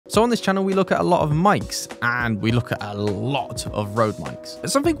So on this channel, we look at a lot of mics and we look at a lot of Rode mics.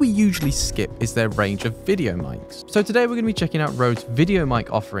 Something we usually skip is their range of video mics. So today we're going to be checking out Rode's video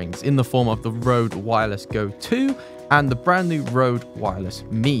mic offerings in the form of the Rode Wireless Go 2 and the brand new Rode Wireless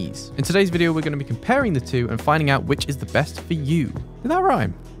Mi's. In today's video, we're going to be comparing the two and finding out which is the best for you. Did that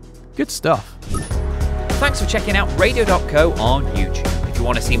rhyme? Good stuff. Thanks for checking out Radio.co on YouTube. If you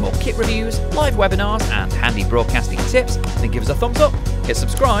want to see more kit reviews, live webinars, and handy broadcasting tips, then give us a thumbs up, hit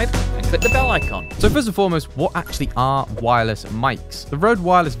subscribe, and click the bell icon. So first and foremost, what actually are wireless mics? The Rode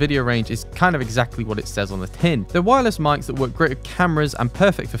wireless video range is kind of exactly what it says on the tin. They're wireless mics that work great with cameras and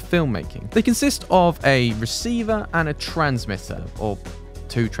perfect for filmmaking. They consist of a receiver and a transmitter, or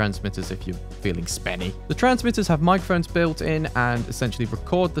two transmitters if you're feeling spenny. The transmitters have microphones built in and essentially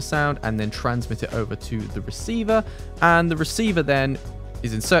record the sound and then transmit it over to the receiver, and the receiver then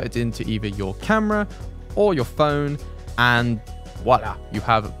is inserted into either your camera or your phone, and voila, you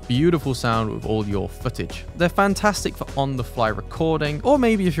have beautiful sound with all your footage. They're fantastic for on-the-fly recording, or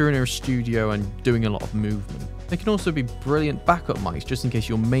maybe if you're in a studio and doing a lot of movement. They can also be brilliant backup mics just in case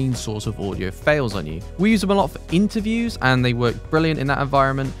your main source of audio fails on you. We use them a lot for interviews and they work brilliant in that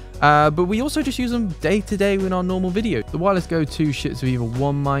environment. But we also just use them day to day in our normal video. The Wireless Go 2 ships with either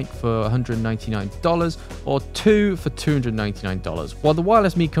one mic for $199 or two for $299, while the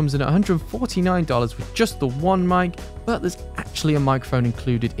Wireless Mi comes in at $149 with just the one mic, but there's actually a microphone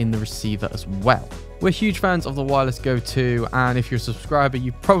included in the receiver as well. We're huge fans of the Wireless Go 2, and if you're a subscriber,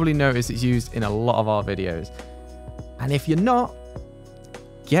 you probably noticed it's used in a lot of our videos. And if you're not,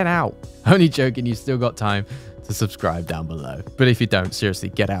 get out. Only joking, you've still got time to subscribe down below. But if you don't, seriously,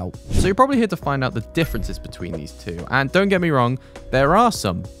 get out. So you're probably here to find out the differences between these two. And don't get me wrong, there are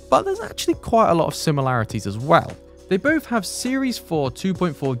some, but there's actually quite a lot of similarities as well. They both have Series 4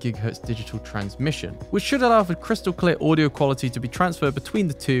 2.4 GHz digital transmission, which should allow for crystal clear audio quality to be transferred between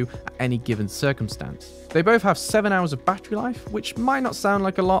the two at any given circumstance. They both have 7 hours of battery life, which might not sound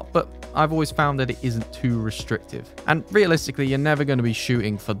like a lot, but I've always found that it isn't too restrictive. And realistically, you're never going to be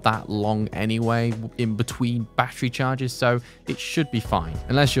shooting for that long anyway in between battery charges, so it should be fine.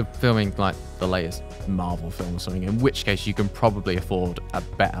 Unless you're filming like the latest Marvel film or something, in which case you can probably afford a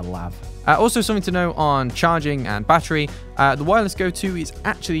better lav. Also something to know on charging and battery, the Wireless Go 2 is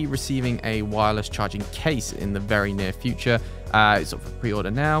actually receiving a wireless charging case in the very near future. It's up for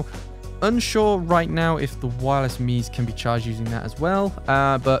pre-order now. Unsure right now if the Wireless Mi's can be charged using that as well,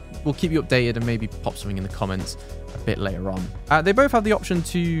 but we'll keep you updated and maybe pop something in the comments a bit later on. They both have the option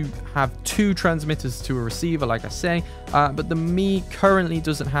to have two transmitters to a receiver, like I say, but the Mi currently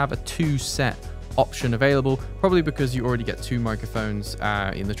doesn't have a two-set option available, probably because you already get two microphones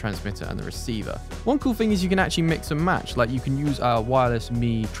in the transmitter and the receiver. One cool thing is you can actually mix and match, like you can use our Wireless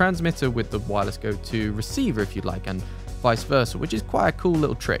Mi transmitter with the Wireless Go 2 receiver if you'd like, and vice versa, which is quite a cool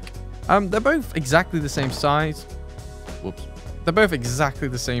little trick. They're both exactly the same size. Whoops. They're both exactly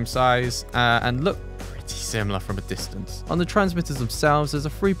the same size and look pretty similar from a distance. On the transmitters themselves, there's a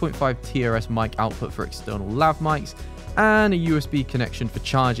 3.5 TRS mic output for external lav mics and a USB connection for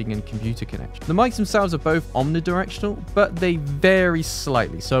charging and computer connection. The mics themselves are both omnidirectional, but they vary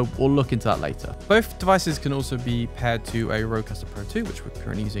slightly, so we'll look into that later. Both devices can also be paired to a Rodecaster Pro 2, which we're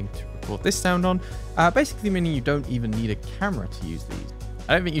currently using to record this sound on, basically meaning you don't even need a camera to use these.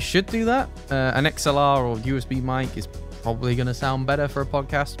 I don't think you should do that. An XLR or USB mic is probably going to sound better for a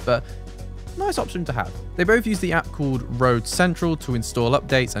podcast, but nice option to have. They both use the app called Rode Central to install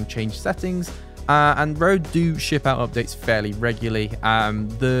updates and change settings, and Rode do ship out updates fairly regularly.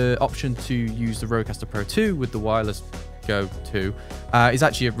 The option to use the Rodecaster Pro 2 with the Wireless Go 2 is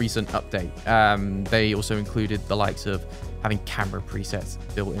actually a recent update. They also included the likes of having camera presets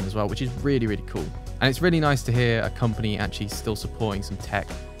built in as well, which is really, really cool. And it's really nice to hear a company actually still supporting some tech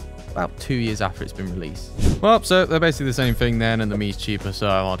about 2 years after it's been released. Well, so they're basically the same thing then, and the Mi's cheaper, so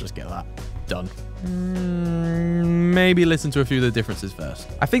I'll just get that done. Maybe listen to a few of the differences first.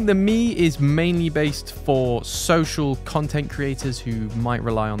 I think the Mi is mainly based for social content creators who might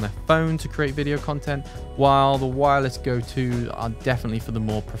rely on their phone to create video content, while the Wireless Go 2 are definitely for the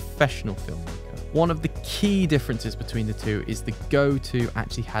more professional filmmaker. One of the key differences between the two is the Go 2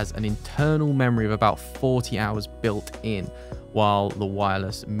 actually has an internal memory of about 40 hours built in, while the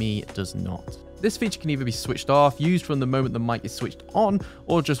Wireless Mi does not. This feature can either be switched off, used from the moment the mic is switched on,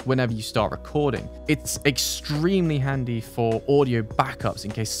 or just whenever you start recording. It's extremely handy for audio backups in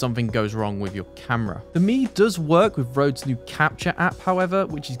case something goes wrong with your camera. The Mi does work with Rode's new Capture app, however,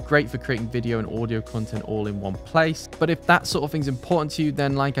 which is great for creating video and audio content all in one place. But if that sort of thing's important to you,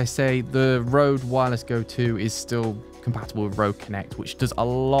 then like I say, the Rode Wireless Go 2 is still compatible with Rode Connect, which does a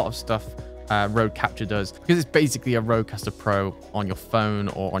lot of stuff Rode Capture does, because it's basically a Rodecaster Pro on your phone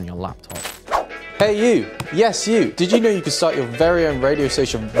or on your laptop. Hey you, yes you, did you know you can start your very own radio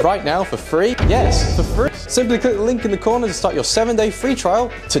station right now for free? Yes, for free. Simply click the link in the corner to start your 7-day free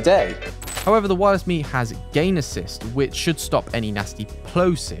trial today. However, the Wireless Me has Gain Assist, which should stop any nasty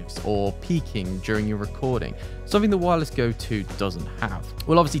plosives or peaking during your recording, something the Wireless Go 2 doesn't have.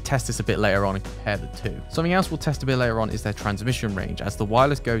 We'll obviously test this a bit later on and compare the two. Something else we'll test a bit later on is their transmission range, as the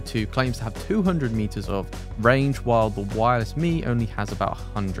Wireless Go 2 claims to have 200 meters of range, while the Wireless Me only has about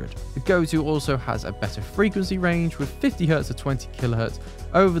 100. The Go 2 also has a better frequency range with 50 Hz to 20 kHz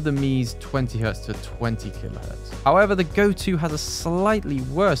over the Me's 20 Hz to 20 kHz. However, the Go 2 has a slightly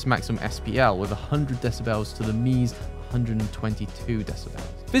worse maximum SPL with 100 decibels to the Me's 122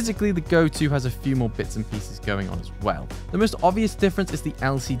 decibels. Physically, the Go 2 has a few more bits and pieces going on as well. The most obvious difference is the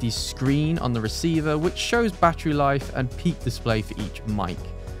LCD screen on the receiver, which shows battery life and peak display for each mic.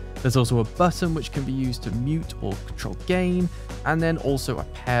 There's also a button which can be used to mute or control gain, and then also a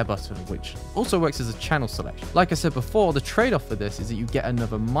pair button which also works as a channel selection. Like I said before, the trade-off for this is that you get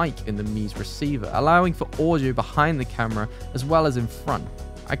another mic in the Me's receiver, allowing for audio behind the camera as well as in front.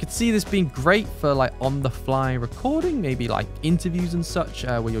 I could see this being great for like on-the-fly recording, maybe like interviews and such,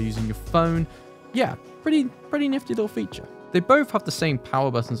 where you're using your phone. Yeah, pretty nifty little feature. They both have the same power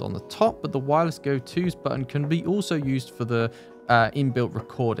buttons on the top, but the Wireless Go 2's button can be also used for the inbuilt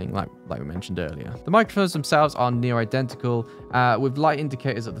recording, like we mentioned earlier. The microphones themselves are near identical, with light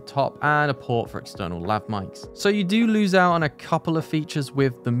indicators at the top and a port for external lav mics. So you do lose out on a couple of features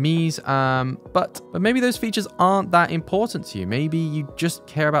with the Me's, but maybe those features aren't that important to you. Maybe you just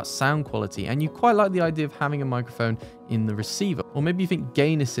care about sound quality and you quite like the idea of having a microphone in the receiver, or maybe you think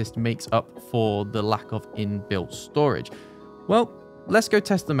Gain Assist makes up for the lack of inbuilt storage. Well, let's go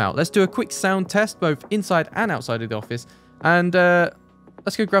test them out. Let's do a quick sound test both inside and outside of the office. And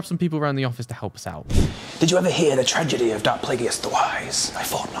let's go grab some people around the office to help us out. Did you ever hear the tragedy of Dark Plagueis the Wise? I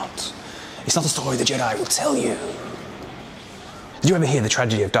thought not. It's not a story the Jedi will tell you. Did you ever hear the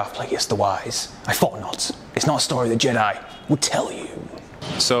tragedy of Dark Plagueis the Wise? I thought not. It's not a story the Jedi would tell you.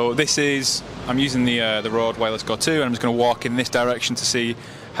 So this is, I'm using the Rode Wireless Go 2, and I'm just going to walk in this direction to see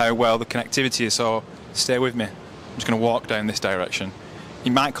how well the connectivity is, so stay with me. I'm just going to walk down this direction.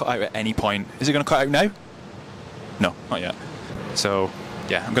 You might cut out at any point. Is it going to cut out now? No, not yet. So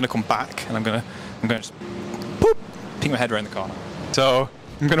yeah, I'm going to come back and I'm going to just boop, ping my head around the corner. So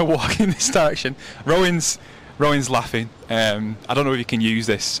I'm going to walk in this direction. Rowan's laughing. I don't know if you can use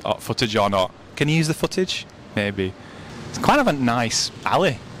this footage or not. Can you use the footage? Maybe. It's kind of a nice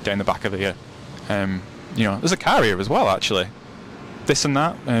alley down the back of here. You know, there's a car here as well, actually. This and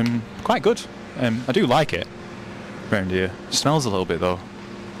that, quite good. I do like it around here. Smells a little bit though.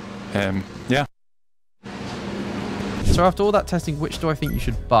 Yeah. So after all that testing, which do I think you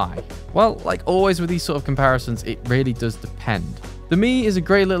should buy? Well, like always with these sort of comparisons, it really does depend. The Me is a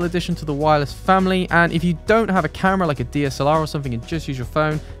great little addition to the wireless family, and if you don't have a camera like a DSLR or something and just use your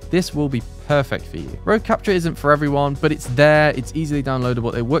phone, this will be perfect for you. Rode Capture isn't for everyone, but it's there, it's easily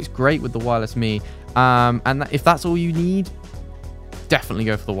downloadable, it works great with the Wireless Me, and if that's all you need, definitely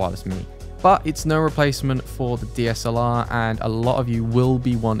go for the Wireless Me. But it's no replacement for the DSLR, and a lot of you will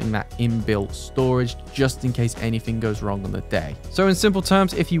be wanting that inbuilt storage just in case anything goes wrong on the day. So in simple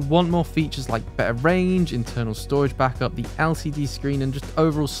terms, if you want more features like better range, internal storage backup, the LCD screen, and just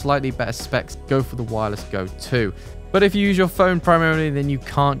overall slightly better specs, go for the Wireless Go 2. But if you use your phone primarily, then you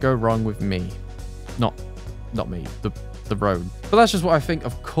can't go wrong with me. Not me, the Rode. But that's just what I think.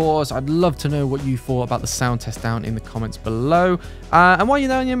 Of course, I'd love to know what you thought about the sound test down in the comments below. And while you're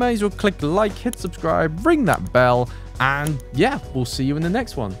down here, may as well click like, hit subscribe, ring that bell, and yeah, we'll see you in the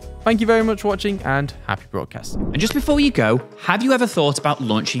next one. Thank you very much for watching, and happy broadcasting. And just before you go, have you ever thought about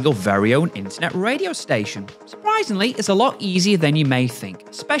launching your very own internet radio station? Surprisingly, it's a lot easier than you may think,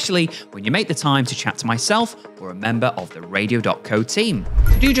 especially when you make the time to chat to myself or a member of the Radio.co team.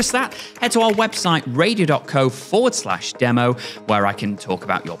 To do just that, head to our website, radio.co/demo, where I can talk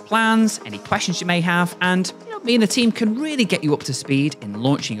about your plans, any questions you may have, and me and the team can really get you up to speed in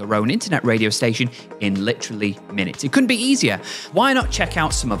launching your own internet radio station in literally minutes. It couldn't be easier. Why not check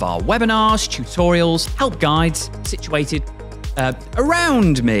out some of our webinars, tutorials, help guides situated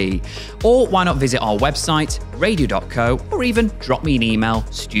around me? Or why not visit our website, Radio.co, or even drop me an email,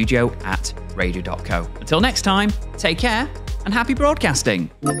 studio@radio.co. Until next time, take care and happy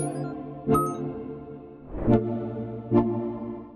broadcasting.